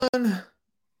Boom.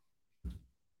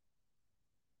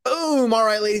 All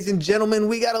right, ladies and gentlemen,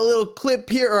 we got a little clip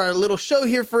here or a little show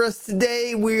here for us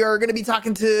today. We are going to be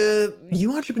talking to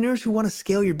you entrepreneurs who want to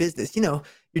scale your business. You're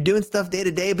doing stuff day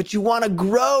to day, but you want to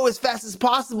grow as fast as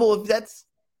possible. If that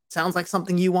sounds like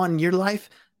something you want in your life,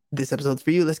 this episode's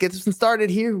for you. Let's get this one started.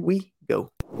 Here we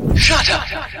go. Shut up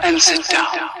and sit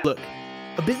down. Look,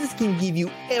 a business can give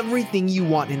you everything you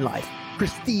want in life: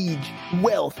 prestige,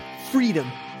 wealth,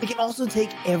 freedom. It can also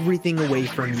take everything away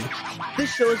from you.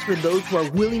 This show is for those who are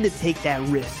willing to take that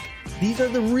risk. These are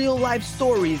the real life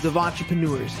stories of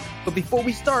entrepreneurs. But before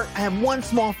we start, I have one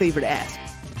small favor to ask.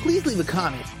 Please leave a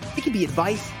comment. It can be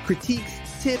advice, critiques,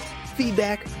 tips,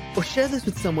 feedback, or share this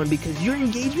with someone, because your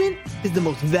engagement is the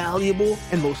most valuable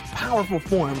and most powerful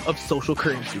form of social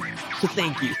currency. So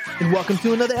thank you, and welcome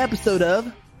to another episode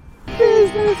of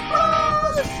Business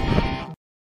Bros.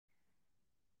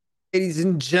 Ladies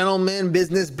and gentlemen,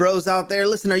 business bros out there,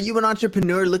 listen, are you an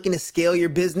entrepreneur looking to scale your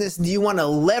business? Do you want to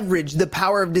leverage the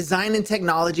power of design and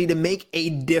technology to make a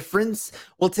difference?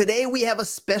 Well, today we have a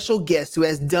special guest who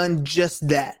has done just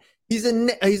that. He's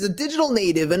a digital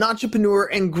native, an entrepreneur,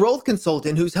 and growth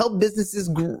consultant who's helped businesses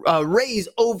raise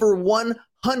over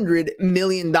 $100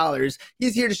 million.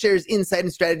 He's here to share his insight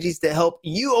and strategies to help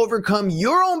you overcome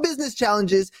your own business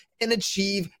challenges and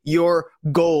achieve your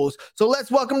goals. So let's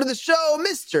welcome to the show,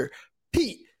 Mr.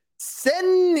 Pete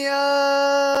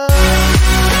Sena.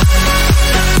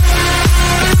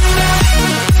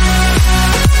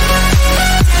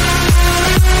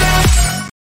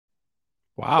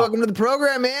 Wow. Welcome to the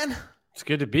program, man. It's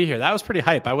good to be here. That was pretty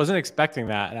hype. I wasn't expecting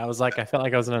that. And I felt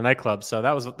like I was in a nightclub. So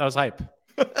that was hype.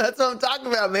 That's what I'm talking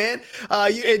about, man.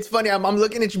 It's funny. I'm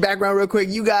looking at your background real quick.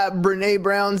 You got Brene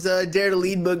Brown's Dare to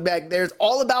Lead book back there. It's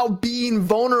all about being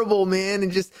vulnerable, man,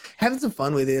 and just having some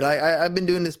fun with it. I've been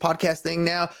doing this podcast thing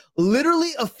now,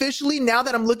 literally officially, now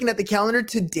that I'm looking at the calendar,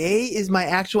 today is my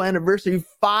actual anniversary.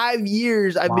 5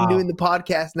 years I've been doing the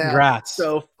podcast now. Congrats.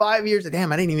 So 5 years.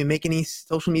 Damn, I didn't even make any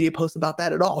social media posts about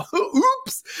that at all.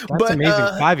 Oops. That's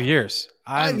amazing. 5 years.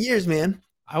 5 years, man.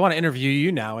 I want to interview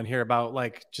you now and hear about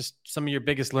like just some of your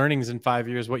biggest learnings in 5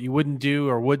 years, what you wouldn't do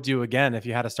or would do again if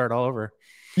you had to start all over.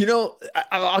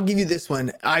 I'll give you this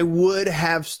one. I would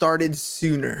have started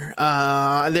sooner.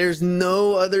 There's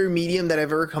no other medium that I've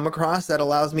ever come across that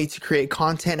allows me to create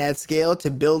content at scale,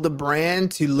 to build a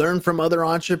brand, to learn from other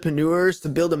entrepreneurs, to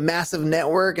build a massive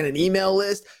network and an email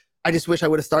list. I just wish I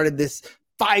would have started this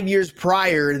 5 years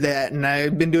prior to that. And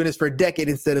I've been doing this for a decade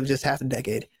instead of just half a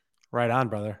decade. Right on,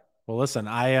 brother. Well, listen,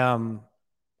 I'm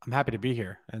happy to be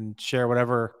here and share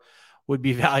whatever would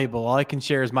be valuable. All I can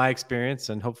share is my experience,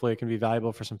 and hopefully it can be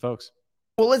valuable for some folks.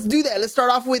 Well, let's do that. Let's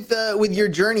start off with your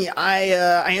journey.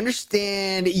 I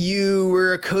understand you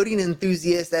were a coding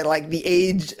enthusiast at like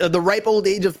the ripe old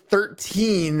age of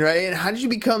 13, right? And how did you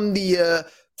become the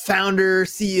founder,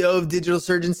 CEO of Digital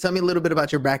Surgeons? Tell me a little bit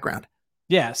about your background.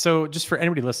 Yeah. So just for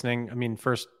anybody listening, I mean,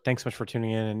 first, thanks so much for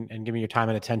tuning in and giving your time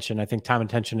and attention. I think time and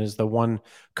attention is the one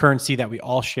currency that we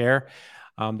all share.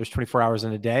 There's 24 hours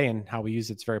in a day, and how we use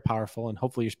it's very powerful. And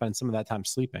hopefully you're spending some of that time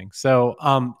sleeping. So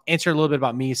answer a little bit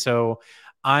about me. So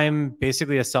I'm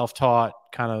basically a self-taught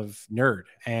kind of nerd.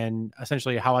 And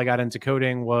essentially how I got into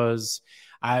coding was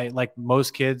like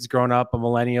most kids growing up, a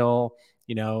millennial,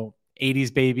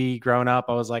 80s baby growing up,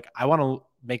 I was like, I want to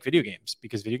make video games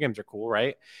because video games are cool,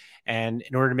 right? And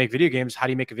in order to make video games, how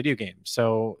do you make a video game?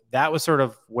 So that was sort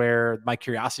of where my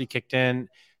curiosity kicked in,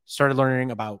 started learning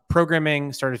about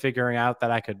programming, started figuring out that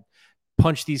I could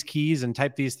punch these keys and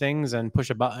type these things and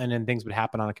push a button and things would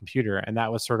happen on a computer. And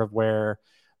that was sort of where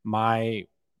my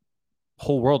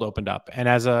whole world opened up. And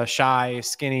as a shy,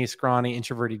 skinny, scrawny,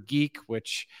 introverted geek,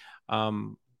 which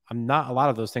I'm not a lot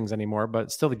of those things anymore,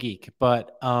 but still the geek.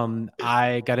 But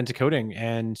I got into coding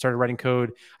and started writing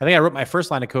code. I think I wrote my first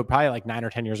line of code probably like 9 or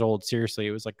 10 years old. Seriously,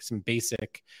 it was like some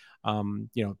basic,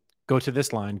 go to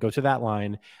this line, go to that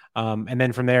line. And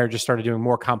then from there, just started doing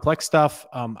more complex stuff.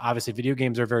 Obviously, video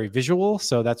games are very visual.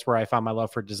 So that's where I found my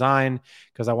love for design,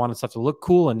 because I wanted stuff to look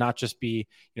cool and not just be,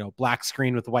 black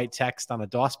screen with white text on a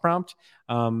DOS prompt.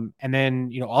 And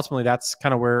then, ultimately, that's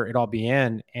kind of where it all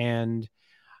began. And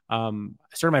I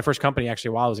started my first company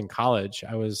actually while I was in college.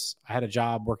 I had a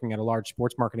job working at a large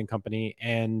sports marketing company,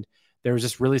 and there was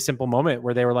this really simple moment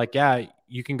where they were like, yeah,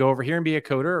 you can go over here and be a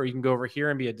coder, or you can go over here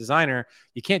and be a designer.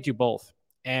 You can't do both.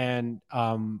 And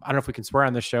I don't know if we can swear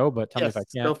on this show, but tell me if I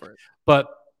can. Go for it. But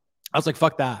I was like,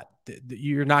 fuck that.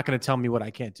 You're not going to tell me what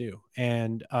I can't do.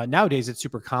 And nowadays it's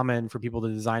super common for people to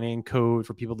design and code,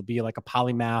 for people to be like a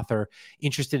polymath or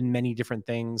interested in many different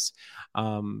things.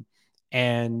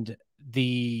 And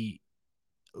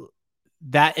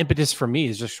that impetus for me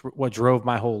is just what drove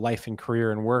my whole life and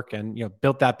career and work, and,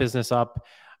 built that business up.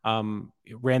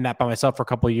 Ran that by myself for a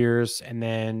couple of years, and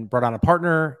then brought on a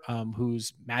partner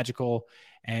who's magical,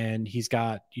 and he's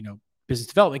got, business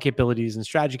development capabilities and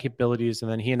strategy capabilities. And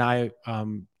then he and I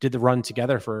did the run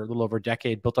together for a little over a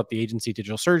decade, built up the agency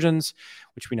Digital Surgeons,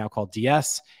 which we now call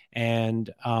DS. And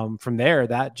from there,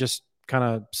 that just kind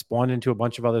of spawned into a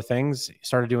bunch of other things.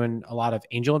 Started doing a lot of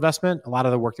angel investment. A lot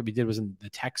of the work that we did was in the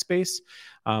tech space.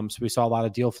 So we saw a lot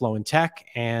of deal flow in tech,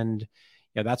 and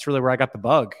that's really where I got the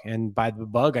bug. And by the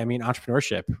bug, I mean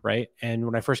entrepreneurship, right? And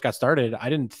when I first got started, I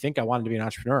didn't think I wanted to be an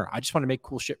entrepreneur. I just wanted to make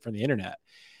cool shit from the internet.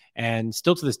 And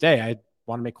still to this day, I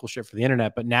want to make cool shit for the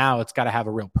internet, but now it's got to have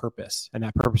a real purpose. And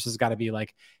that purpose has got to be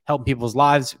like helping people's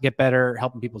lives get better,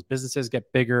 helping people's businesses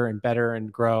get bigger and better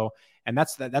and grow. And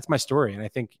that's my story. And I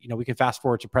think, we can fast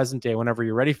forward to present day whenever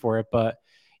you're ready for it. But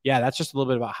yeah, that's just a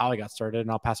little bit about how I got started, and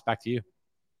I'll pass it back to you.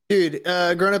 Dude,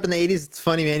 growing up in the 80s, it's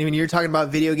funny, man. When you're talking about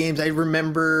video games, I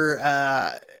remember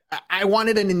I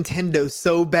wanted a Nintendo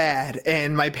so bad,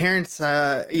 and my parents,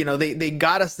 they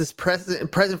got us this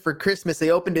present for Christmas. They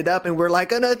opened it up, and we're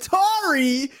like, an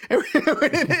Atari.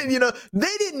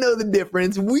 They didn't know the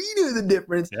difference. We knew the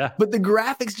difference, yeah. But the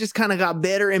graphics just kind of got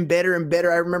better and better and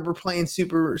better. I remember playing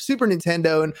Super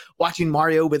Nintendo and watching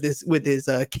Mario with his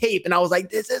cape, and I was like,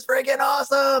 this is freaking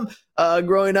awesome.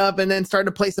 Growing up, and then starting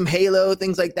to play some Halo,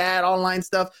 things like that, online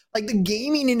stuff. Like the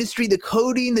gaming industry, the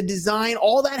coding, the design,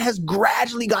 all that has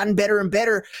gradually gotten better and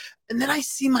better. And then I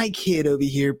see my kid over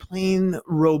here playing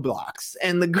Roblox,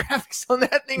 and the graphics on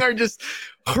that thing are just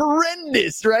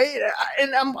horrendous, right?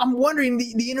 And I'm wondering,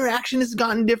 the interaction has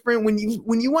gotten different when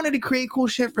you wanted to create cool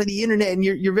shit for the internet, and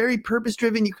you're very purpose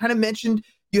driven. You kind of mentioned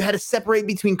you had to separate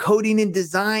between coding and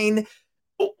design.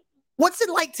 What's it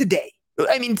like today?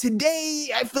 I mean, today,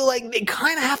 I feel like they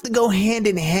kind of have to go hand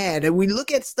in hand. And we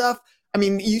look at stuff. I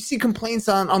mean, you see complaints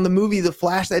on the movie The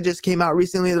Flash that just came out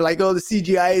recently. They're like, oh, the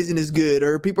CGI isn't as good.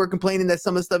 Or people are complaining that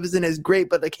some of the stuff isn't as great,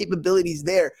 but the capability's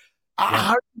there. Yeah.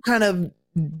 How are you kind of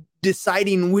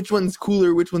deciding which one's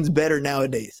cooler, which one's better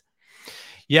nowadays?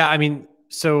 Yeah, I mean,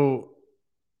 so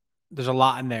there's a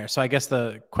lot in there. So I guess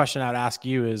the question I would ask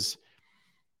you is,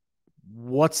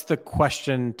 what's the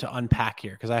question to unpack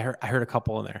here? Because I heard a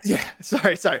couple in there. Yeah,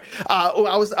 sorry. I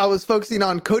was focusing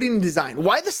on coding and design.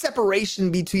 Why the separation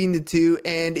between the two?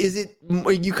 And is it,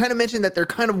 you kind of mentioned that they're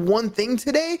kind of one thing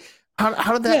today?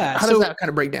 How does that kind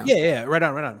of break down? Yeah, right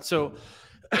on. So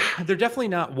they're definitely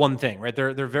not one thing, right?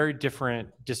 They're very different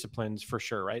disciplines for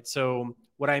sure, right? So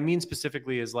what I mean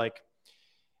specifically is like,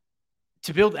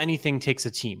 to build anything takes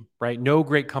a team, right? No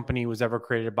great company was ever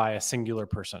created by a singular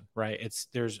person, right? It's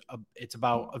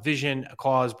about a vision, a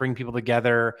cause, bring people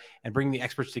together and bring the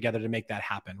experts together to make that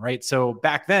happen, right? So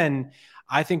back then,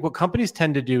 I think what companies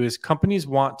tend to do is companies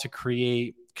want to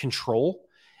create control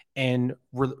and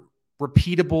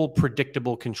repeatable,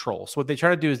 predictable control. So what they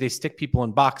try to do is they stick people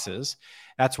in boxes.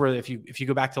 That's where if you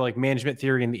go back to like management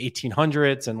theory in the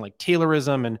 1800s and like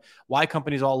Taylorism and why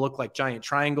companies all look like giant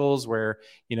triangles, where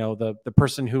the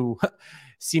person who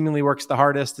seemingly works the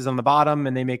hardest is on the bottom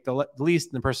and they make the least,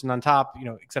 and the person on top,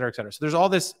 et cetera, et cetera. So there's all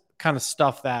this kind of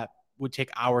stuff that would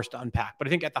take hours to unpack. But I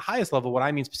think at the highest level, what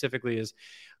I mean specifically is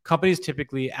companies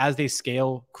typically, as they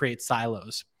scale, create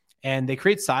silos. And they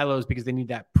create silos because they need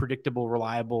that predictable,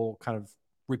 reliable, kind of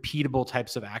repeatable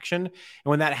types of action. And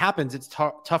when that happens, it's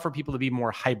tough for people to be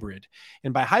more hybrid.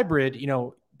 And by hybrid,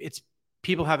 it's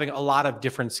people having a lot of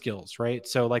different skills, right?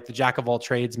 So like the jack of all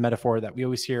trades metaphor that we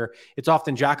always hear, it's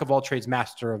often jack of all trades,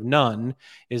 master of none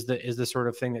is the sort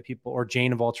of thing that people, or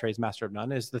Jane of all trades, master of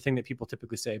none is the thing that people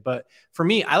typically say. But for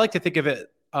me, I like to think of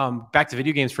it, back to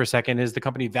video games for a second, is the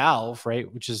company Valve,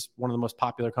 right? Which is one of the most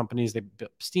popular companies. They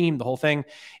built Steam, the whole thing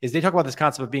is they talk about this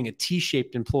concept of being a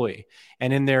T-shaped employee.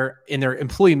 And in their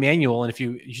employee manual, and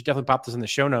you should definitely pop this in the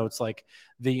show notes, like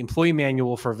the employee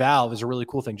manual for Valve is a really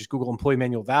cool thing. Just Google employee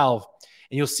manual Valve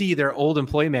and you'll see their old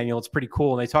employee manual. It's pretty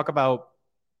cool. And they talk about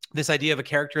this idea of a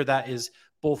character that is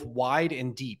both wide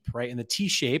and deep, right? In the T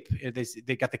shape,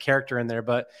 they got the character in there,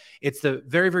 but it's the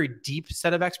very, very deep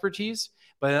set of expertise,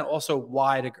 but then also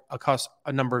wide across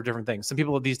a number of different things. Some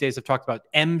people these days have talked about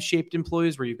M-shaped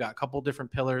employees where you've got a couple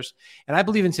different pillars. And I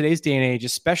believe in today's day and age,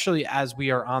 especially as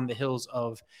we are on the hills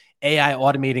of AI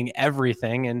automating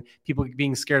everything and people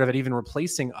being scared of it even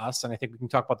replacing us, and I think we can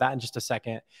talk about that in just a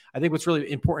second. I think what's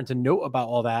really important to note about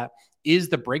all that is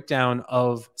the breakdown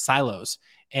of silos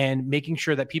and making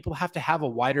sure that people have to have a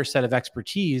wider set of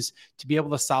expertise to be able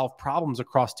to solve problems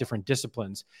across different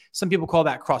disciplines. Some people call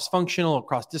that cross-functional or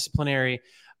cross-disciplinary.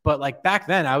 But like back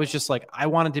then, I was just like, I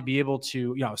wanted to be able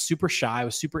to, I was super shy. I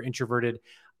was super introverted.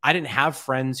 I didn't have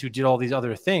friends who did all these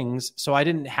other things. So I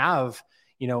didn't have,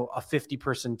 a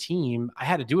 50-person team. I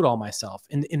had to do it all myself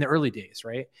in the early days,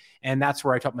 right? And that's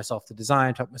where I taught myself to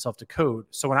design, taught myself to code.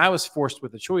 So when I was forced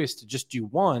with the choice to just do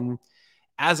one,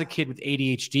 as a kid with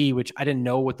ADHD, which I didn't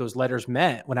know what those letters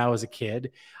meant when I was a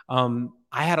kid, I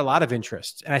had a lot of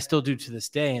interests, and I still do to this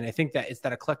day. And I think that it's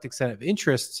that eclectic set of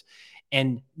interests,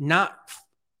 and not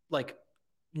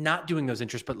doing those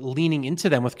interests, but leaning into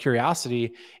them with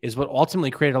curiosity is what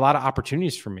ultimately created a lot of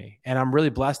opportunities for me. And I'm really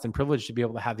blessed and privileged to be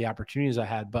able to have the opportunities I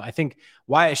had. But I think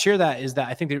why I share that is that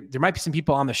I think there might be some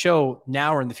people on the show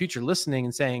now or in the future listening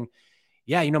and saying,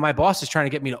 yeah, my boss is trying to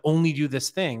get me to only do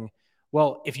this thing.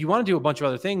 Well, if you want to do a bunch of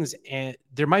other things, and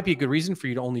there might be a good reason for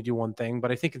you to only do one thing,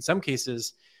 but I think in some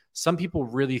cases, some people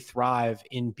really thrive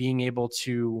in being able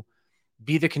to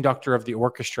be the conductor of the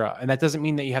orchestra. And that doesn't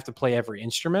mean that you have to play every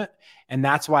instrument. And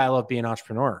that's why I love being an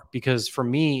entrepreneur, because for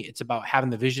me, it's about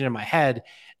having the vision in my head,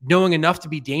 knowing enough to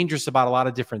be dangerous about a lot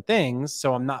of different things.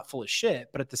 So I'm not full of shit,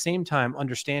 but at the same time,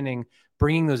 understanding,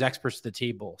 bringing those experts to the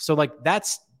table. So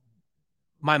that's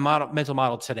my mental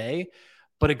model today.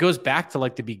 But it goes back to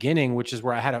the beginning, which is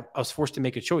where I was forced to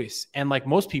make a choice. And like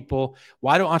most people,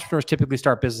 why do entrepreneurs typically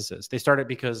start businesses? They start it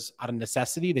because out of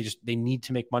necessity, they need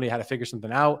to make money, how to figure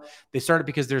something out. They start it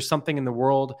because there's something in the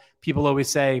world. People always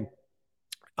say,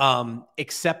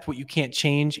 accept what you can't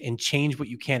change and change what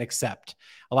you can't accept.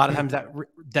 A lot of times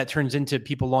that turns into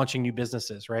people launching new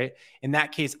businesses, right? In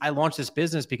that case, I launched this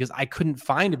business because I couldn't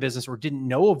find a business or didn't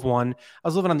know of one. I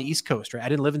was living on the East Coast, right? I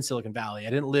didn't live in Silicon Valley. I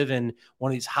didn't live in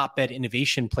one of these hotbed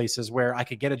innovation places where I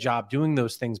could get a job doing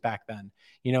those things back then.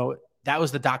 That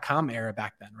was the .com era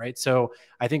back then, right? So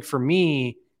I think for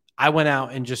me, I went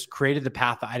out and just created the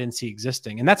path that I didn't see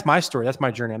existing. And that's my story. That's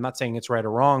my journey. I'm not saying it's right or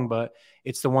wrong, but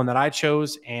it's the one that I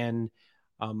chose. And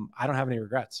I don't have any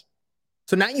regrets.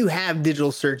 So now you have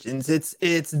Digital Surgeons. It's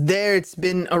there. It's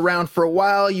been around for a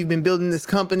while. You've been building this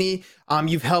company.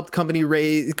 You've helped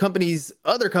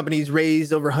other companies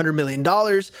raise over $100 million.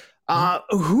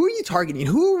 Who are you targeting?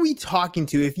 Who are we talking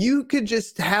to? If you could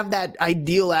just have that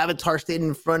ideal avatar standing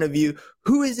in front of you,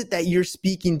 who is it that you're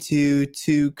speaking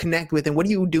to connect with, and what are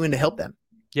you doing to help them?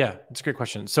 Yeah, it's a great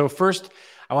question. So first,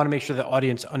 I want to make sure the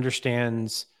audience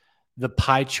understands the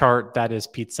pie chart that is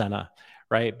Pete Sena,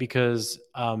 right? Because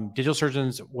Digital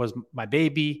Surgeons was my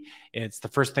baby. It's the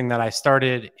first thing that I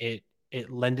started. It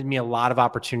lended me a lot of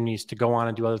opportunities to go on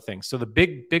and do other things. So the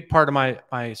big part of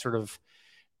my sort of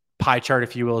pie chart,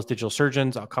 if you will, is Digital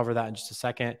Surgeons. I'll cover that in just a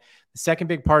second. The second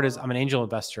big part is I'm an angel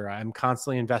investor. I'm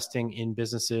constantly investing in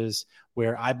businesses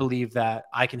where I believe that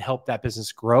I can help that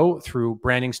business grow through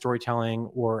branding,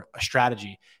 storytelling, or a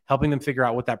strategy, helping them figure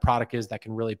out what that product is that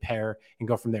can really pair and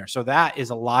go from there. So that is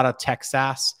a lot of tech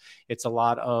SaaS. It's a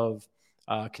lot of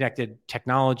connected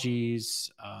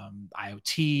technologies,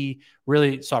 IoT,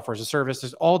 really software as a service.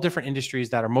 There's all different industries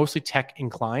that are mostly tech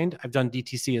inclined. I've done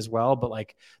DTC as well, but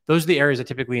those are the areas I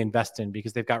typically invest in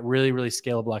because they've got really, really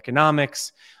scalable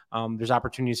economics. There's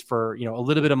opportunities for, a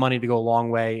little bit of money to go a long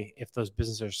way if those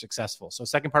businesses are successful. So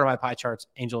second part of my pie chart's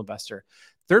angel investor.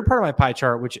 Third part of my pie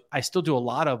chart, which I still do a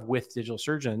lot of with Digital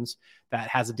Surgeons that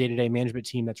has a day-to-day management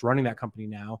team that's running that company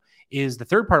now, is the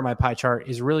third part of my pie chart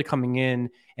is really coming in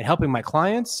and helping my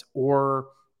clients or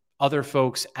other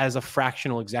folks as a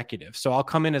fractional executive. So I'll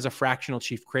come in as a fractional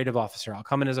chief creative officer. I'll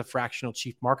come in as a fractional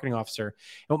chief marketing officer.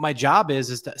 And what my job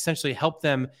is to essentially help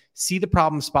them see the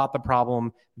problem, spot the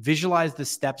problem, visualize the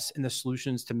steps and the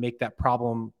solutions to make that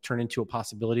problem turn into a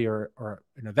possibility or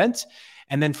an event.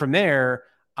 And then from there,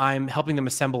 I'm helping them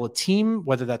assemble a team,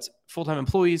 whether that's full-time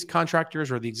employees,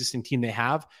 contractors, or the existing team they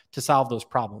have to solve those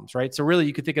problems, right? So really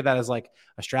you could think of that as like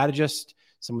a strategist,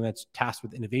 someone that's tasked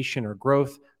with innovation or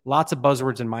growth. Lots of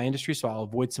buzzwords in my industry, so I'll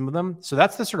avoid some of them. So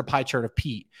that's the sort of pie chart of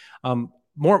Pete.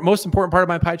 Most important part of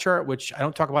my pie chart, which I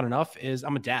don't talk about enough, is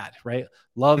I'm a dad, right?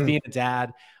 Love being a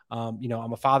dad. I'm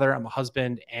a father, I'm a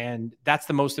husband, and that's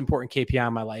the most important KPI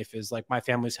in my life is like my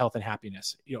family's health and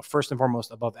happiness, first and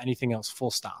foremost above anything else,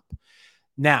 full stop.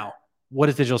 Now, what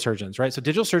is Digital Surgeons, right? So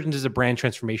Digital Surgeons is a brand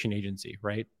transformation agency,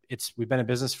 right? We've been in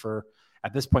business for,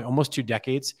 at this point, almost 2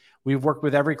 decades. We've worked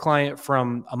with every client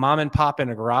from a mom and pop in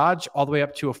a garage all the way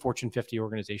up to a Fortune 50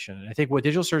 organization. And I think what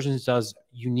Digital Surgeons does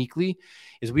uniquely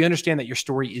is we understand that your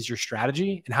story is your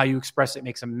strategy and how you express it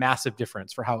makes a massive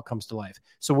difference for how it comes to life.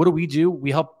 So what do?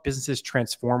 We help businesses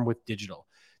transform with digital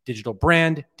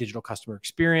brand, digital customer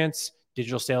experience,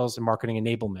 digital sales and marketing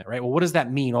enablement, right? Well, what does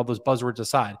that mean? All those buzzwords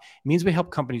aside, it means we help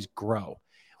companies grow.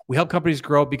 We help companies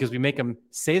grow because we make them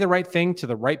say the right thing to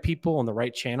the right people on the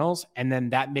right channels. And then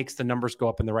that makes the numbers go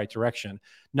up in the right direction.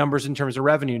 Numbers in terms of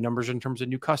revenue, numbers in terms of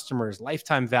new customers,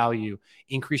 lifetime value,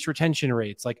 increased retention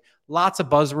rates, like lots of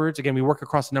buzzwords. Again, we work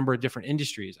across a number of different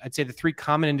industries. I'd say the three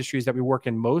common industries that we work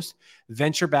in most: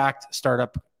 venture-backed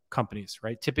startup companies,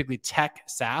 right? Typically tech,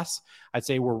 SaaS. I'd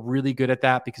say we're really good at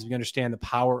that because we understand the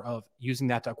power of using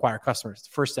that to acquire customers.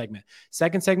 First segment.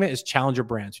 Second segment is challenger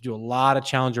brands. We do a lot of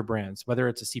challenger brands, whether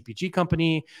it's a CPG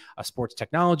company, a sports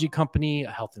technology company,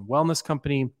 a health and wellness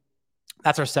company.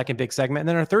 That's our second big segment. And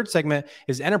then our third segment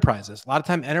is enterprises. A lot of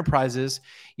time enterprises,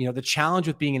 the challenge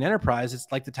with being an enterprise, it's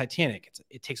like the Titanic.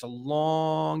 It takes a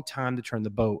long time to turn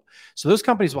the boat. So those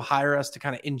companies will hire us to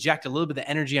kind of inject a little bit of the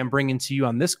energy I'm bringing to you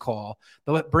on this call.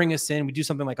 They'll bring us in. We do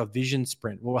something like a vision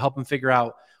sprint. We'll help them figure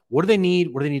out, what do they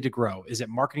need? What do they need to grow? Is it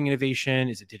marketing innovation?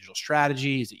 Is it digital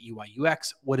strategy? Is it UI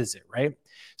UX? What is it, right?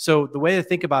 So the way to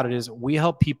think about it is we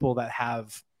help people that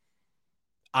have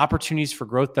opportunities for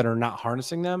growth that are not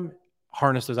harnessing them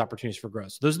harness those opportunities for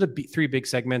growth. So those are the three big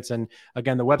segments. And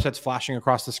again, the website's flashing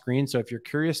across the screen. So if you're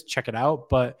curious, check it out.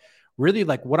 But really,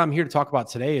 like, what I'm here to talk about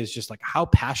today is just like how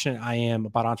passionate I am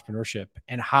about entrepreneurship,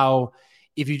 and how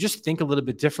if you just think a little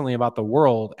bit differently about the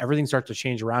world, everything starts to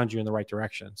change around you in the right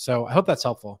direction. So I hope that's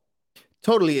helpful.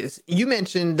 Totally is. You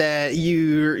mentioned that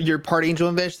you're part angel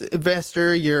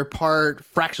investor, you're part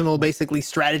fractional, basically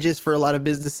strategist for a lot of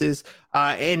businesses,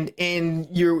 and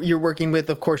you're working with,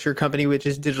 of course, your company, which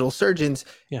is Digital Surgeons.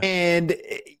 Yeah. And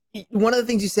one of the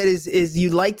things you said is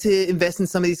you like to invest in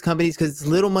some of these companies because it's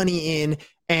little money in,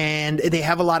 and they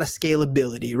have a lot of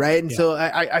scalability, right? And so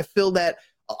I feel that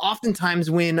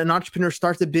oftentimes when an entrepreneur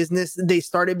starts a business, they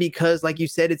start it because, like you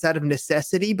said, it's out of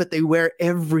necessity, but they wear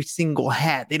every single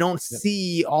hat. They don't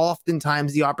see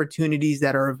oftentimes the opportunities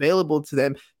that are available to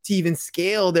them to even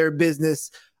scale their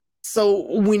business. So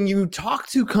when you talk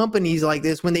to companies like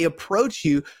this, when they approach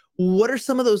you, what are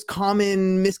some of those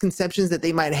common misconceptions that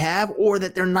they might have, or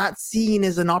that they're not seeing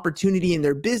as an opportunity in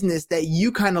their business that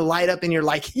you kind of light up and you're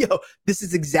like, yo, this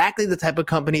is exactly the type of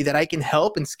company that I can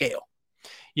help and scale?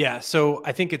 Yeah. So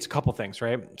I think it's a couple things,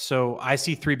 right? So I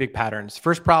see three big patterns.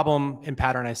 First problem and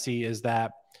pattern I see is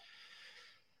that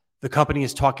the company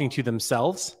is talking to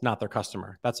themselves, not their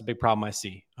customer. That's a big problem I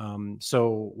see.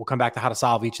 So we'll come back to how to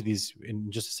solve each of these in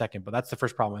just a second, but that's the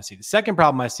first problem I see. The second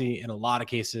problem I see in a lot of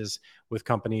cases with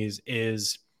companies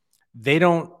is they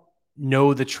don't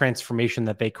know the transformation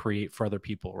that they create for other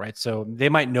people, right? So they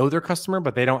might know their customer,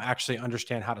 but they don't actually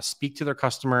understand how to speak to their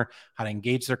customer, how to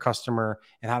engage their customer,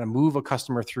 and how to move a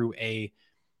customer through a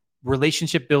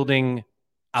relationship building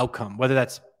outcome, whether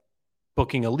that's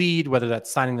booking a lead, whether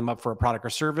that's signing them up for a product or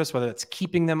service, whether that's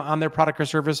keeping them on their product or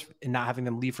service and not having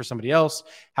them leave for somebody else,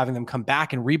 having them come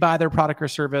back and rebuy their product or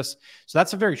service. So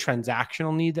that's a very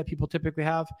transactional need that people typically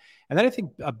have. And then I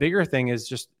think a bigger thing is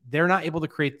just they're not able to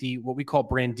create the what we call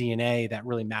brand DNA that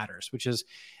really matters, which is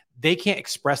they can't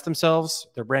express themselves,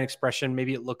 their brand expression.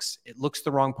 Maybe it looks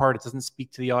the wrong part. It doesn't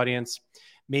speak to the audience.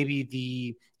 Maybe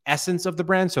the essence of the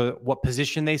brand, so what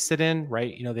position they sit in,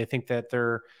 right? They think that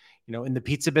they're in the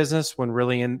pizza business when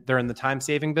really they're in the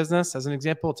time-saving business, as an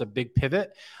example. It's a big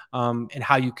pivot in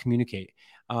how you communicate.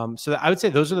 So I would say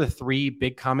those are the three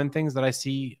big common things that I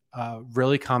see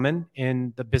really common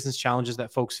in the business challenges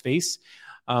that folks face.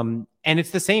 And it's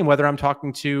the same whether I'm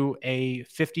talking to a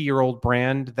 50-year-old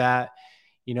brand that,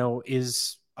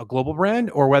 is a global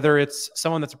brand, or whether it's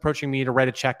someone that's approaching me to write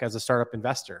a check as a startup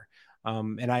investor.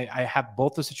 And I have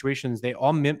both the situations. They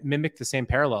all mimic the same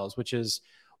parallels, which is,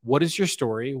 what is your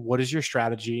story? What is your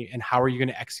strategy? And how are you going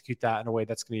to execute that in a way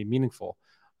that's going to be meaningful?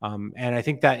 And I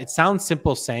think that it sounds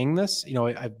simple saying this.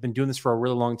 I've been doing this for a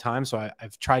really long time. So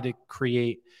I've tried to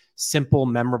create simple,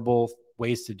 memorable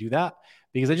ways to do that,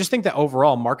 because I just think that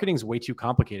overall marketing is way too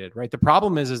complicated, right? The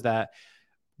problem is that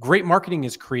great marketing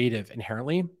is creative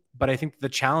inherently, but I think the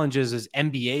challenge is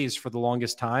MBAs for the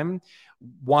longest time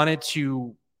wanted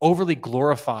to overly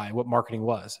glorify what marketing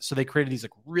was. So they created these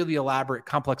like really elaborate,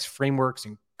 complex frameworks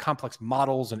and complex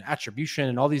models and attribution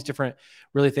and all these different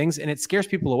really things. And it scares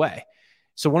people away.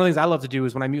 So one of the things I love to do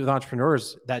is when I meet with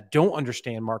entrepreneurs that don't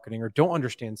understand marketing or don't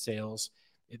understand sales,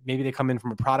 maybe they come in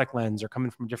from a product lens or come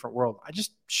in from a different world, I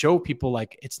just show people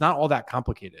like, it's not all that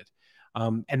complicated.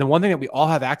 And the one thing that we all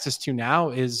have access to now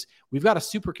is we've got a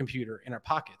supercomputer in our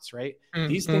pockets, right? Mm-hmm.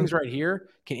 These things right here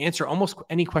can answer almost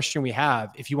any question we have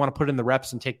if you want to put in the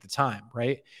reps and take the time,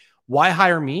 right? Why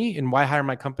hire me and why hire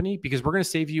my company? Because we're going to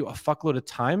save you a fuckload of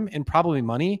time and probably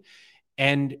money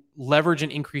and leverage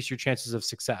and increase your chances of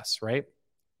success, right?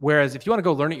 Whereas if you want to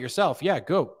go learn it yourself, yeah,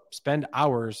 go spend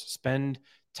hours, spend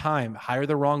time, hire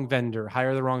the wrong vendor,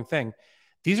 hire the wrong thing.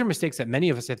 These are mistakes that many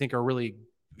of us, I think, are really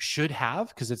should have,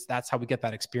 because that's how we get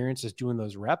that experience, is doing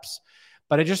those reps.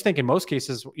 But I just think in most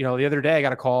cases, the other day I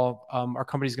got a call. Our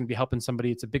company's going to be helping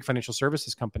somebody. It's a big financial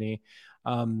services company.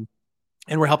 And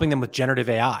we're helping them with generative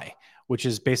AI, which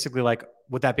is basically like,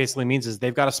 what that basically means is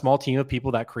they've got a small team of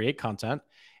people that create content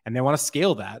and they want to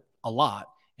scale that a lot.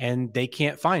 And they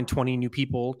can't find 20 new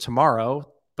people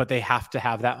tomorrow, but they have to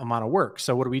have that amount of work.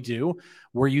 So what do?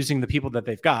 We're using the people that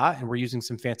they've got, and we're using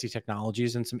some fancy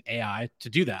technologies and some AI to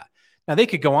do that. Now they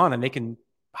could go on and they can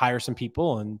hire some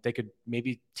people, and they could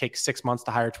maybe take 6 months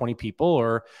to hire 20 people,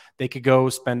 or they could go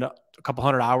spend a couple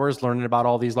hundred hours learning about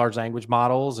all these large language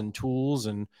models and tools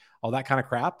and all that kind of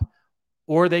crap.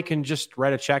 Or they can just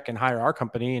write a check and hire our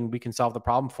company, and we can solve the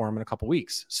problem for them in a couple of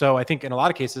weeks. So I think in a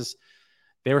lot of cases,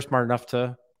 they were smart enough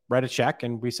to write a check,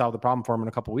 and we solved the problem for them in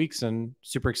a couple of weeks, and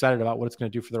super excited about what it's going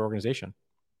to do for their organization.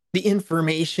 The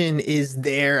information is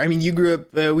there. I mean, you grew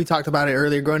up, we talked about it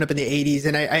earlier, growing up in the 80s.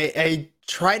 And I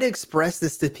try to express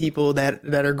this to people that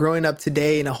are growing up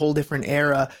today in a whole different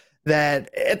era,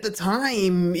 that at the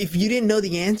time, if you didn't know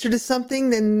the answer to something,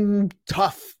 then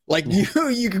tough. Like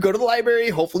you could go to the library.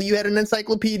 Hopefully you had an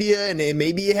encyclopedia, and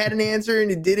maybe you had an answer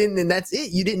and it didn't. And that's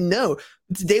it. You didn't know.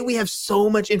 Today we have so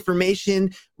much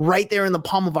information right there in the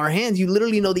palm of our hands. You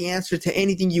literally know the answer to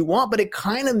anything you want, but it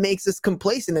kind of makes us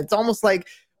complacent. It's almost like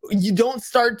you don't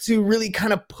start to really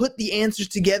kind of put the answers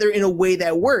together in a way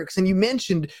that works. And you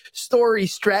mentioned story,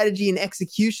 strategy, and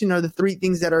execution are the three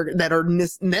things that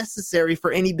are necessary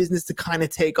for any business to kind of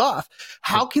take off.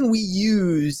 How can we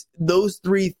use those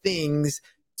three things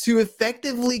to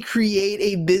effectively create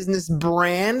a business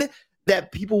brand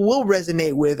that people will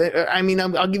resonate with? I mean,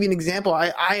 I'll give you an example.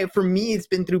 For me, it's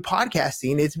been through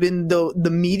podcasting. It's been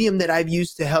the medium that I've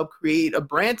used to help create a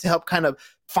brand, to help kind of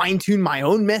fine tune my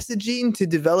own messaging, to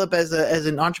develop as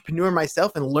an entrepreneur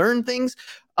myself and learn things.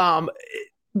 But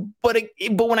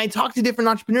when I talk to different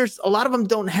entrepreneurs, a lot of them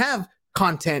don't have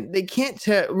content. They can't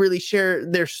really share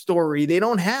their story. They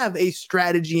don't have a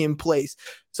strategy in place.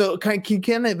 So can you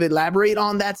kind of elaborate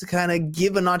on that to kind of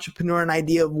give an entrepreneur an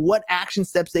idea of what action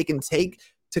steps they can take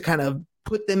to kind of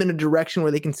put them in a direction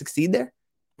where they can succeed there?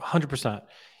 100%.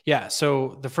 Yeah.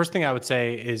 So the first thing I would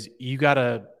say is you got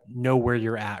to know where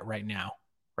you're at right now,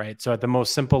 right? So at the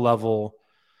most simple level,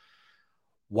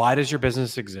 why does your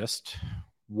business exist?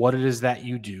 What it is that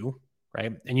you do,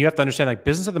 right? And you have to understand, like,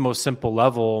 business at the most simple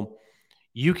level,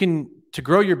 to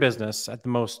grow your business at the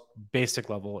most basic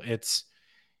level,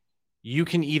 you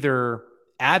can either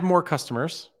add more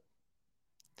customers,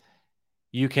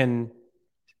 you can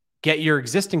get your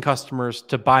existing customers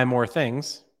to buy more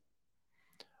things,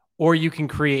 or you can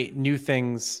create new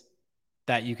things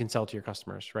that you can sell to your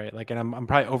customers, right? Like, and I'm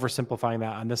probably oversimplifying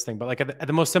that on this thing, but like at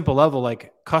the most simple level,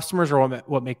 like, customers are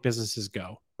what make businesses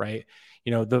go, right?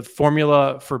 The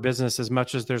formula for business, as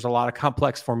much as there's a lot of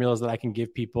complex formulas that I can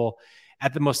give people,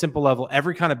 at the most simple level,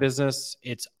 every kind of business,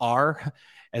 it's R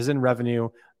as in revenue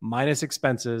minus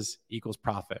expenses equals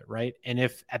profit, right? And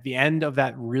if at the end of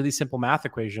that really simple math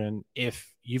equation,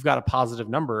 if you've got a positive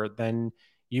number, then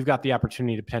you've got the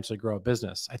opportunity to potentially grow a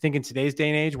business. I think in today's day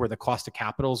and age, where the cost of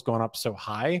capital is going up so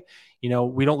high,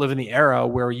 we don't live in the era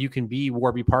where you can be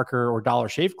Warby Parker or Dollar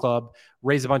Shave Club,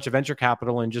 raise a bunch of venture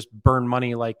capital and just burn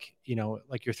money like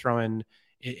you're throwing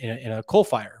in a coal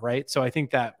fire, right? So I think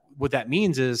that what that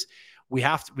means is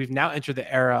we've now entered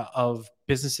the era of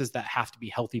businesses that have to be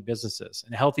healthy businesses.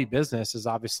 And a healthy business is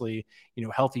obviously,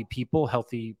 healthy people,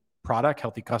 healthy product,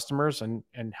 healthy customers, and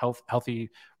healthy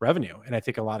revenue. And I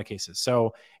think a lot of cases.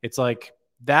 So it's like,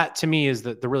 that to me is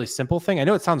the really simple thing. I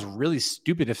know it sounds really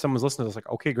stupid if someone's listening to this, like,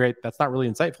 okay, great, that's not really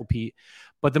insightful, Pete.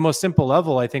 But the most simple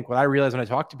level, I think what I realize when I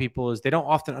talk to people is they don't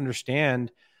often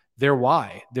understand their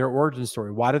why, their origin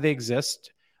story. Why do they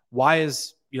exist? Why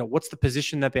is, what's the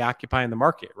position that they occupy in the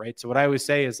market, right? So what I always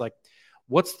say is, like,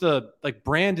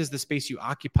 brand is the space you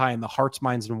occupy in the hearts,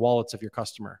 minds, and wallets of your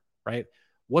customer, right?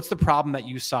 What's the problem that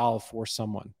you solve for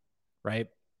someone, right?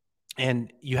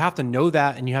 And you have to know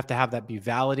that, and you have to have that be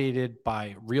validated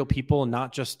by real people, and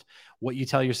not just what you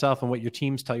tell yourself and what your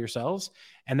teams tell yourselves.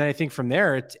 And then I think from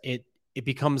there, it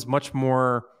becomes much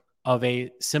more of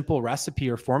a simple recipe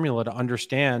or formula to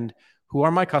understand, who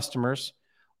are my customers?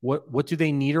 What do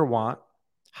they need or want?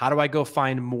 How do I go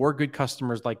find more good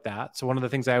customers like that? So one of the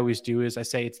things I always do is I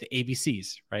say it's the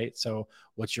ABCs, right? So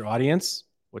what's your audience?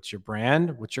 What's your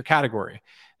brand? What's your category?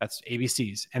 That's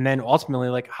ABCs. And then ultimately,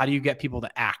 like, how do you get people to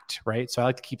act, right? So I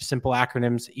like to keep simple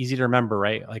acronyms easy to remember,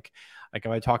 right? Like if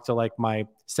I talk to like my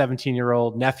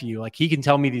 17-year-old nephew, like, he can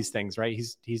tell me these things, right?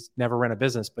 He's never run a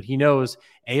business, but he knows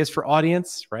A is for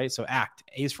audience, right? So act.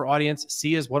 A is for audience.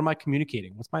 C is, what am I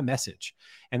communicating? What's my message?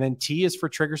 And then T is for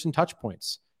triggers and touch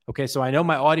points. Okay, so I know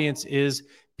my audience is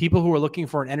people who are looking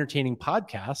for an entertaining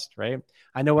podcast, right?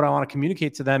 I know what I want to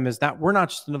communicate to them is that we're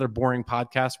not just another boring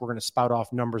podcast. We're going to spout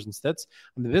off numbers and stats.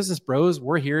 I'm the Business Bros.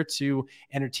 We're here to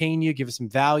entertain you, give us some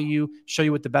value, show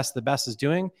you what the best of the best is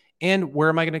doing. And where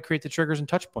am I going to create the triggers and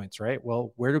touch points, right?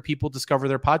 Well, where do people discover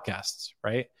their podcasts,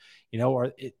 right?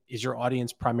 Or is your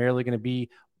audience primarily going to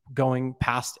be going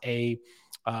past a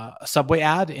Subway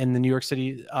ad in the New York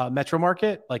City metro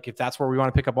market? Like if that's where we want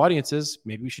to pick up audiences,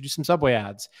 maybe we should do some Subway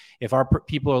ads. If our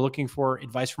people are looking for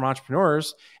advice from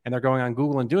entrepreneurs and they're going on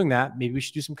Google and doing that, maybe we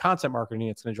should do some content marketing.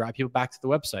 It's going to drive people back to the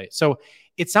website. So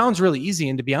it sounds really easy.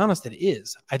 And to be honest, it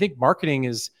is. I think marketing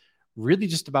is really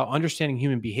just about understanding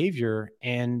human behavior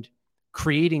and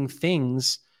creating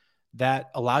things that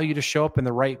allow you to show up in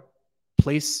the right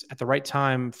place at the right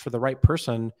time for the right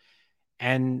person.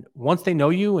 And once they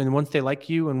know you and once they like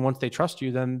you and once they trust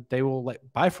you, then they will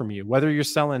buy from you, whether you're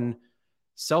selling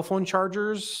cell phone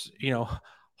chargers,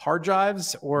 hard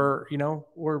drives or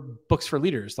books for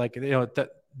leaders. The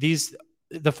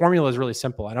formula is really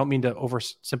simple. I don't mean to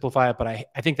oversimplify it, but I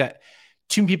think that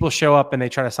too many people show up and they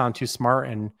try to sound too smart.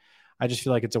 And I just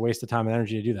feel like it's a waste of time and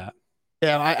energy to do that.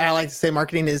 Yeah, I like to say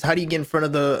marketing is how do you get in front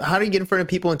of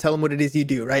people and tell them what it is you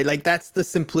do, right? Like that's the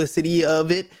simplicity of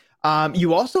it.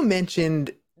 You also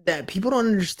mentioned that people don't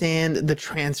understand the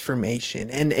transformation.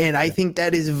 And I think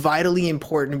that is vitally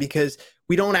important because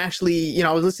we don't actually,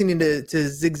 I was listening to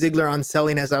Zig Ziglar on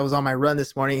selling as I was on my run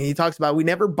this morning. And he talks about we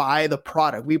never buy the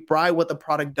product. We buy what the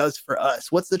product does for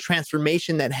us. What's the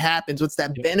transformation that happens? What's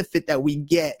that benefit that we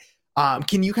get?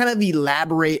 Can you kind of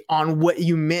elaborate on what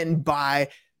you meant by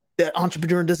the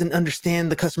entrepreneur doesn't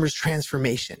understand the customer's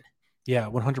transformation? Yeah,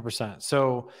 100%.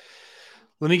 So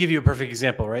let me give you a perfect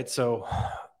example, right? So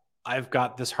I've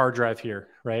got this hard drive here,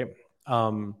 right?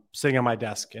 Sitting on my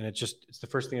desk and it's the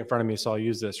first thing in front of me. So I'll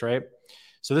use this, right?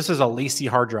 So this is a Lacey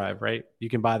hard drive, right? You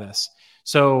can buy this.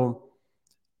 So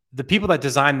the people that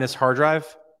designed this hard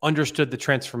drive understood the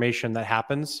transformation that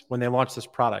happens when they launch this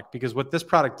product, because what this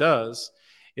product does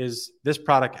is this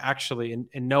product actually, and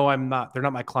no, they're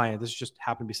not my client. This just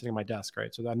happened to be sitting on my desk,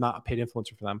 right? So I'm not a paid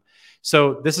influencer for them.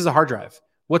 So this is a hard drive.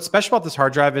 What's special about this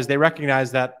hard drive is they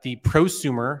recognize that the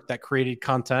prosumer that created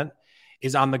content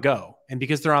is on the go. And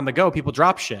because they're on the go, people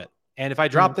drop shit. And if I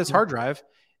drop this hard drive,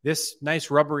 this nice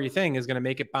rubbery thing is going to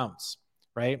make it bounce,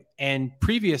 right? And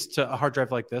previous to a hard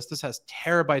drive like this has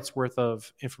terabytes worth of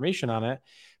information on it.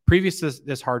 Previous to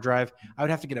this hard drive, I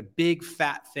would have to get a big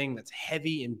fat thing that's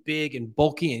heavy and big and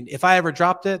bulky. And if I ever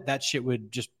dropped it, that shit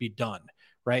would just be done,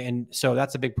 right? And so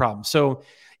that's a big problem. So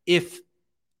if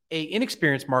an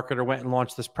inexperienced marketer went and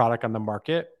launched this product on the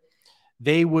market,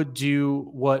 they would do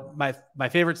what my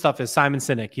favorite stuff is Simon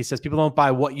Sinek. He says people don't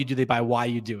buy what you do, they buy why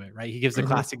you do it, right? He gives the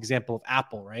classic example of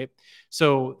Apple, right?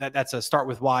 So that's a Start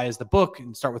With Why is the book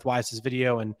and Start With Why is his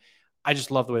video. And I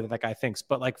just love the way that guy thinks.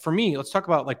 But like for me, let's talk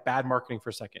about like bad marketing for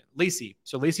a second. Lacey.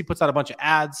 So Lacey puts out a bunch of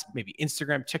ads, maybe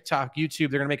Instagram, TikTok, YouTube.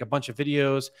 They're going to make a bunch of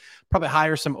videos, probably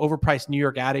hire some overpriced New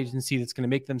York ad agency that's going to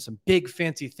make them some big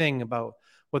fancy thing about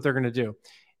what they're going to do.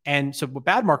 And so what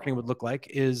bad marketing would look like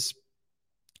is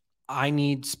I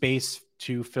need space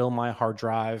to fill my hard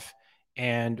drive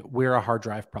and we're a hard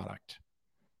drive product.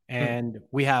 And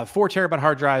we have 4 terabyte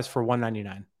hard drives for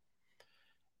 $199.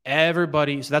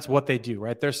 Everybody, so that's what they do,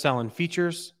 right? They're selling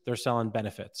features, they're selling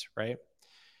benefits, right?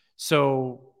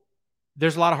 So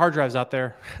there's a lot of hard drives out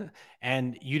there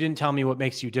and you didn't tell me what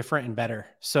makes you different and better.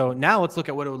 So now let's look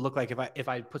at what it would look like if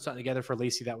I put something together for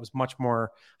Lacey that was much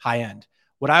more high end.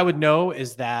 What I would know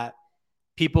is that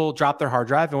people drop their hard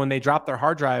drive, and when they drop their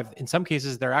hard drive, in some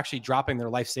cases, they're actually dropping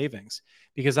their life savings,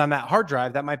 because on that hard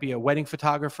drive, that might be a wedding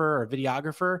photographer or a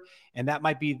videographer, and that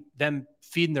might be them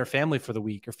feeding their family for the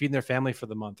week or feeding their family for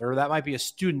the month, or that might be a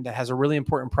student that has a really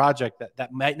important project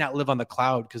that might not live on the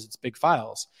cloud because it's big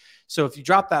files. So if you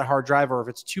drop that hard drive, or if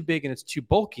it's too big and it's too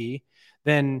bulky,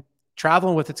 then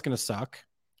traveling with it's going to suck,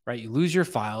 right? You lose your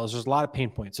files. There's a lot of pain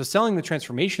points. So selling the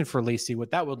transformation for Lacey, what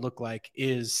that would look like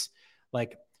is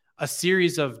like a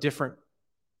series of different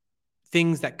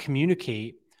things that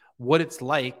communicate what it's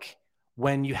like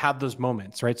when you have those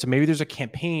moments, right? So maybe there's a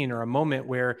campaign or a moment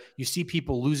where you see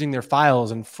people losing their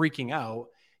files and freaking out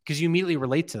because you immediately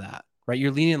relate to that, right?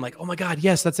 You're leaning like, oh my God,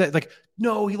 yes, that's it. Like,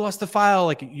 no, he lost the file.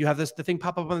 Like you have the thing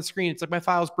pop up on the screen. It's like my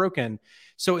file's broken.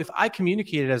 So if I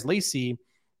communicated as Lacey,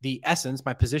 the essence,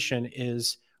 my position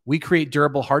is we create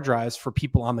durable hard drives for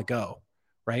people on the go.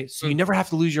 Right. So you never have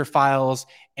to lose your files,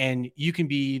 and you can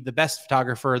be the best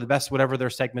photographer, the best, whatever their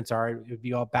segments are. It would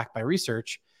be all backed by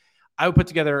research. I would put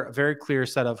together a very clear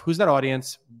set of who's that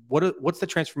audience, what's the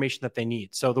transformation that they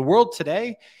need. So the world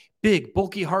today, big,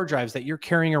 bulky hard drives that you're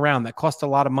carrying around that cost a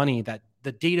lot of money, that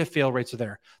The data fail rates are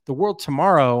there. The world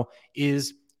tomorrow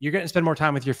is you're going to spend more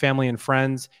time with your family and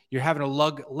friends. You're having to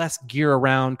lug less gear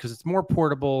around because it's more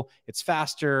portable, it's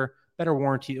faster, better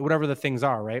warranty, whatever the things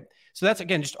are, right? So that's,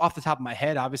 again, just off the top of my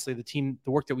head. Obviously, the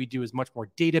work that we do is much more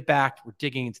data backed. We're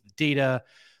digging into the data,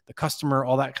 the customer,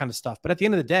 all that kind of stuff. But at the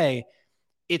end of the day,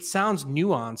 it sounds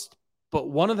nuanced, but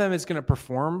one of them is going to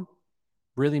perform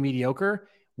really mediocre.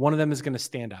 One of them is going to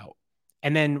stand out.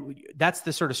 And then that's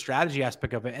the sort of strategy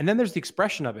aspect of it. And then there's the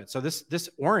expression of it. So this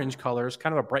orange color is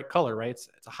kind of a bright color, right? It's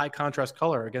a high contrast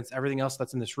color against everything else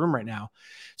that's in this room right now.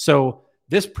 So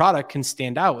this product can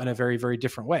stand out in a very, very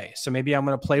different way. So maybe I'm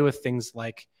going to play with things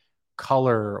like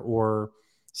color or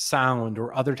sound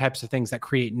or other types of things that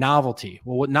create novelty.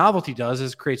 Well, what novelty does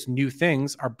is creates new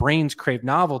things. Our brains crave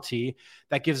novelty.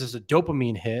 That gives us a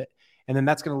dopamine hit. And then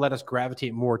that's going to let us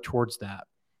gravitate more towards that.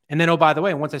 And then, oh, by the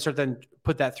way, once I start then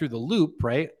put that through the loop,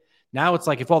 right? Now it's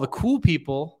like if all the cool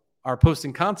people are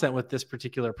posting content with this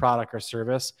particular product or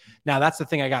service, now that's the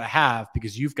thing I got to have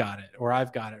because you've got it or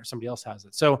I've got it or somebody else has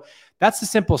it. So that's the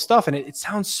simple stuff. And it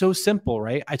sounds so simple,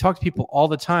 right? I talk to people all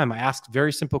the time. I ask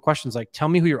very simple questions like, tell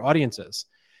me who your audience is.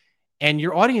 And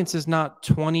your audience is not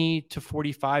 20 to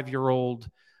 45-year-old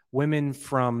women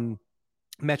from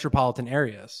metropolitan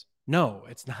areas. No,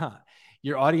 it's not.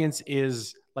 Your audience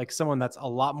is like someone that's a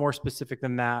lot more specific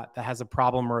than that has a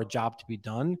problem or a job to be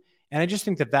done. And I just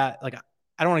think that like,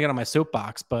 I don't want to get on my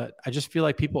soapbox, but I just feel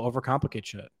like people overcomplicate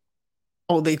shit.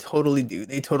 Oh, they totally do.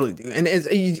 They totally do. And as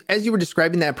you were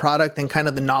describing that product and kind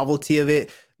of the novelty of it,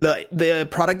 the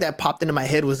product that popped into my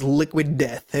head was Liquid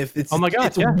Death. Oh my God,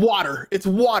 it's water. It's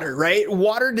water, right?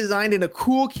 Water designed in a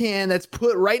cool can that's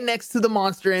put right next to the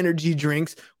Monster Energy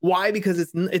drinks. Why? Because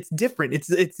it's different.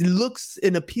 It looks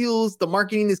and appeals. The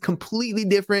marketing is completely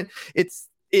different.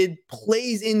 It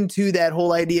plays into that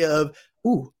whole idea of,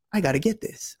 ooh, I got to get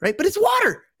this, right? But it's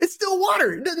water. It's still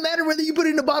water. It doesn't matter whether you put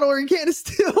it in a bottle or a can. It's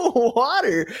still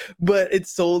water, but it's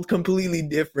sold completely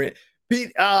different.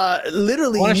 Pete,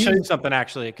 literally, I want to show you something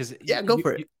actually, because go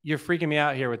for it. You're freaking me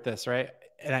out here with this, right?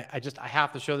 And I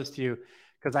have to show this to you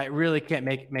because I really can't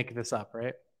make this up,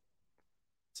 right?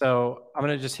 So I'm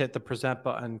gonna just hit the present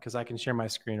button because I can share my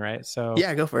screen, right? So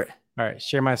yeah, go for it. All right,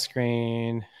 share my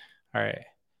screen. All right,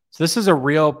 so this is a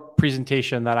real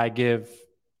presentation that I give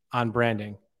on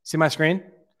branding. See my screen?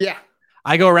 Yeah.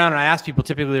 I go around and I ask people.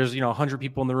 Typically, there's 100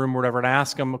 people in the room or whatever, and I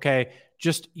ask them, okay,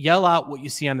 just yell out what you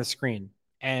see on the screen.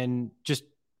 And just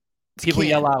people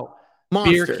yell out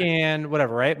Monster. Beer can,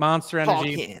 whatever, right? Monster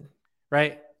Energy, can.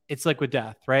 Right? It's Liquid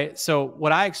Death, right? So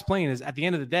what I explain is at the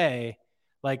end of the day,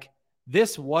 like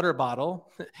this water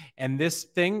bottle and this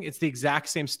thing, it's the exact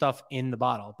same stuff in the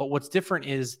bottle. But what's different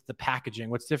is the packaging.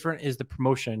 What's different is the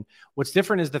promotion. What's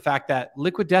different is the fact that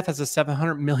Liquid Death has a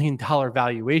 $700 million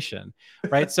valuation,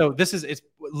 right? So it's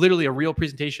literally a real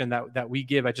presentation that we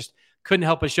give. I just couldn't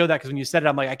help but show that because when you said it,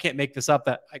 I'm like, I can't make this up.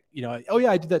 Oh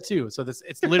yeah, I did that too. So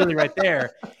it's literally right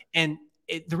there. And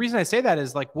the reason I say that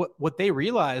is like what they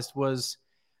realized was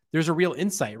there's a real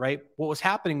insight, right? What was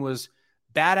happening was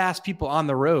badass people on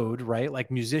the road, right?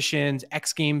 Like musicians,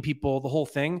 X Game people, the whole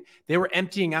thing. They were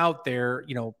emptying out their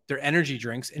energy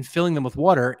drinks and filling them with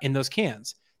water in those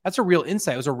cans. That's a real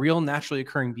insight. It was a real naturally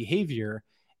occurring behavior.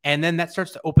 And then that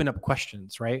starts to open up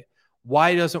questions, right?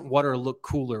 Why doesn't water look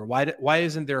cooler? Why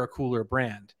isn't there a cooler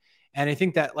brand? And I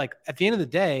think that like at the end of the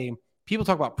day, people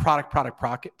talk about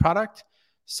product.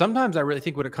 Sometimes I really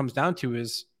think what it comes down to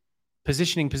is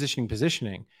positioning,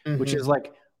 mm-hmm. which is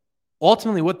like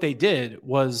ultimately what they did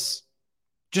was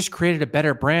just created a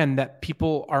better brand that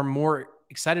people are more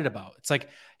excited about. It's like,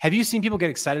 have you seen people get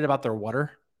excited about their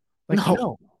water? Like,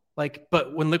 no. Like,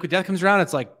 but when Liquid Death comes around,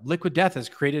 it's like Liquid Death has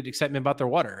created excitement about their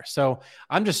water. So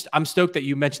I'm stoked that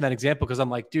you mentioned that example because I'm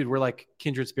like, dude, we're like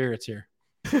kindred spirits here.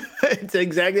 It's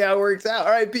exactly how it works out.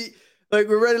 All right, Pete. Like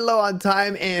we're running low on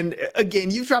time. And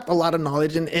again, you've dropped a lot of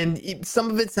knowledge and some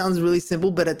of it sounds really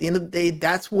simple, but at the end of the day,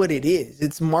 that's what it is.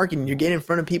 It's marketing. You're getting in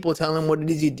front of people, telling them what it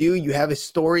is you do. You have a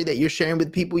story that you're sharing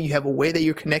with people. You have a way that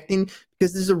you're connecting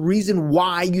because there's a reason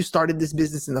why you started this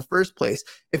business in the first place.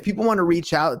 If people want to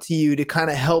reach out to you to kind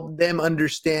of help them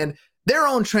understand their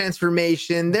own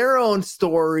transformation, their own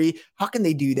story, how can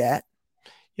they do that?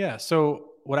 Yeah. So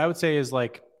what I would say is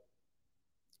like,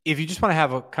 if you just want to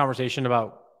have a conversation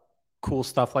about cool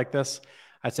stuff like this,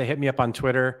 I'd say hit me up on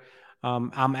Twitter.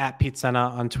 I'm at Pete Sena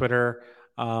on Twitter.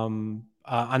 On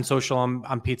social,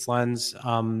 I'm Pete's Lens.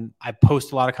 I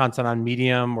post a lot of content on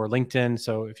Medium or LinkedIn.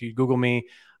 So if you Google me,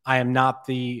 I am not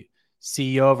the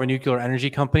CEO of a nuclear energy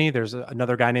company. There's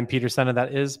another guy named Peter Sena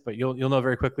that is, but you'll know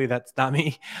very quickly that's not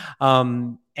me.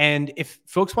 And if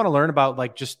folks want to learn about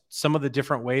like just some of the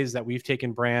different ways that we've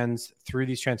taken brands through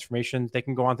these transformations, they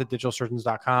can go on to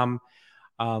digitalsurgeons.com.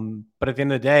 But at the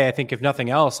end of the day, I think if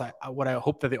nothing else, what I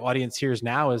hope that the audience hears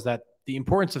now is that the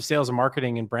importance of sales and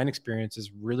marketing and brand experience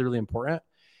is really, really important.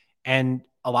 And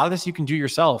a lot of this you can do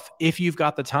yourself if you've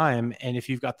got the time and if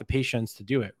you've got the patience to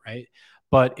do it, right?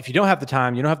 But if you don't have the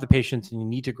time, you don't have the patience, and you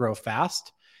need to grow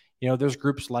fast, there's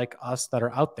groups like us that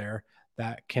are out there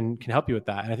that can help you with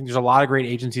that. And I think there's a lot of great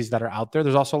agencies that are out there.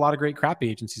 There's also a lot of great crappy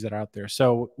agencies that are out there.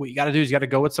 So what you got to do is you got to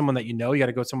go with someone that you know, you got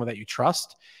to go with someone that you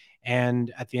trust.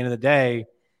 And at the end of the day,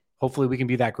 hopefully we can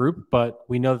be that group, but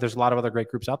we know that there's a lot of other great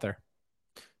groups out there.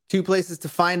 2 places to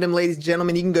find them, ladies and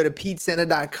gentlemen. You can go to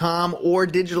PeteSena.com or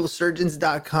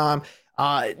digitalsurgeons.com.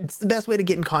 It's the best way to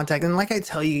get in contact. And like I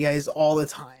tell you guys all the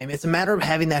time, it's a matter of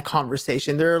having that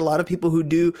conversation. There are a lot of people who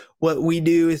do what we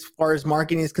do as far as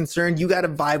marketing is concerned. You got to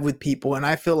vibe with people. And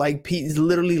I feel like Pete is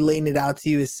literally laying it out to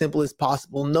you as simple as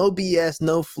possible. No BS,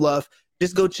 no fluff.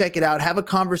 Just go check it out. Have a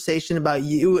conversation about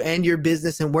you and your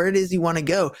business and where it is you want to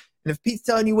go. And if Pete's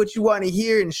telling you what you want to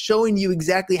hear and showing you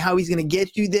exactly how he's going to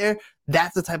get you there,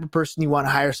 that's the type of person you want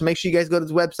to hire. So make sure you guys go to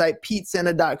the website,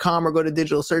 PeteSena.com, or go to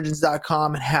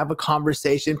digitalsurgeons.com and have a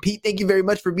conversation. Pete, thank you very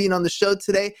much for being on the show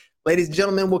today. Ladies and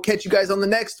gentlemen, we'll catch you guys on the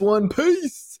next one.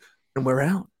 Peace. And we're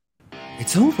out.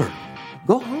 It's over.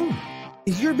 Go home.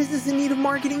 Is your business in need of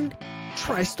marketing?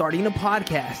 Try starting a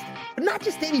podcast. But not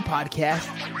just any podcast.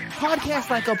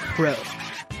 Podcast like a pro.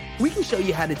 We can show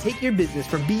you how to take your business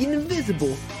from being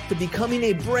invisible to becoming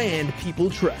a brand people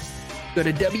trust. Go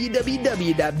to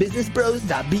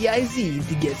www.businessbros.biz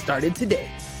to get started today.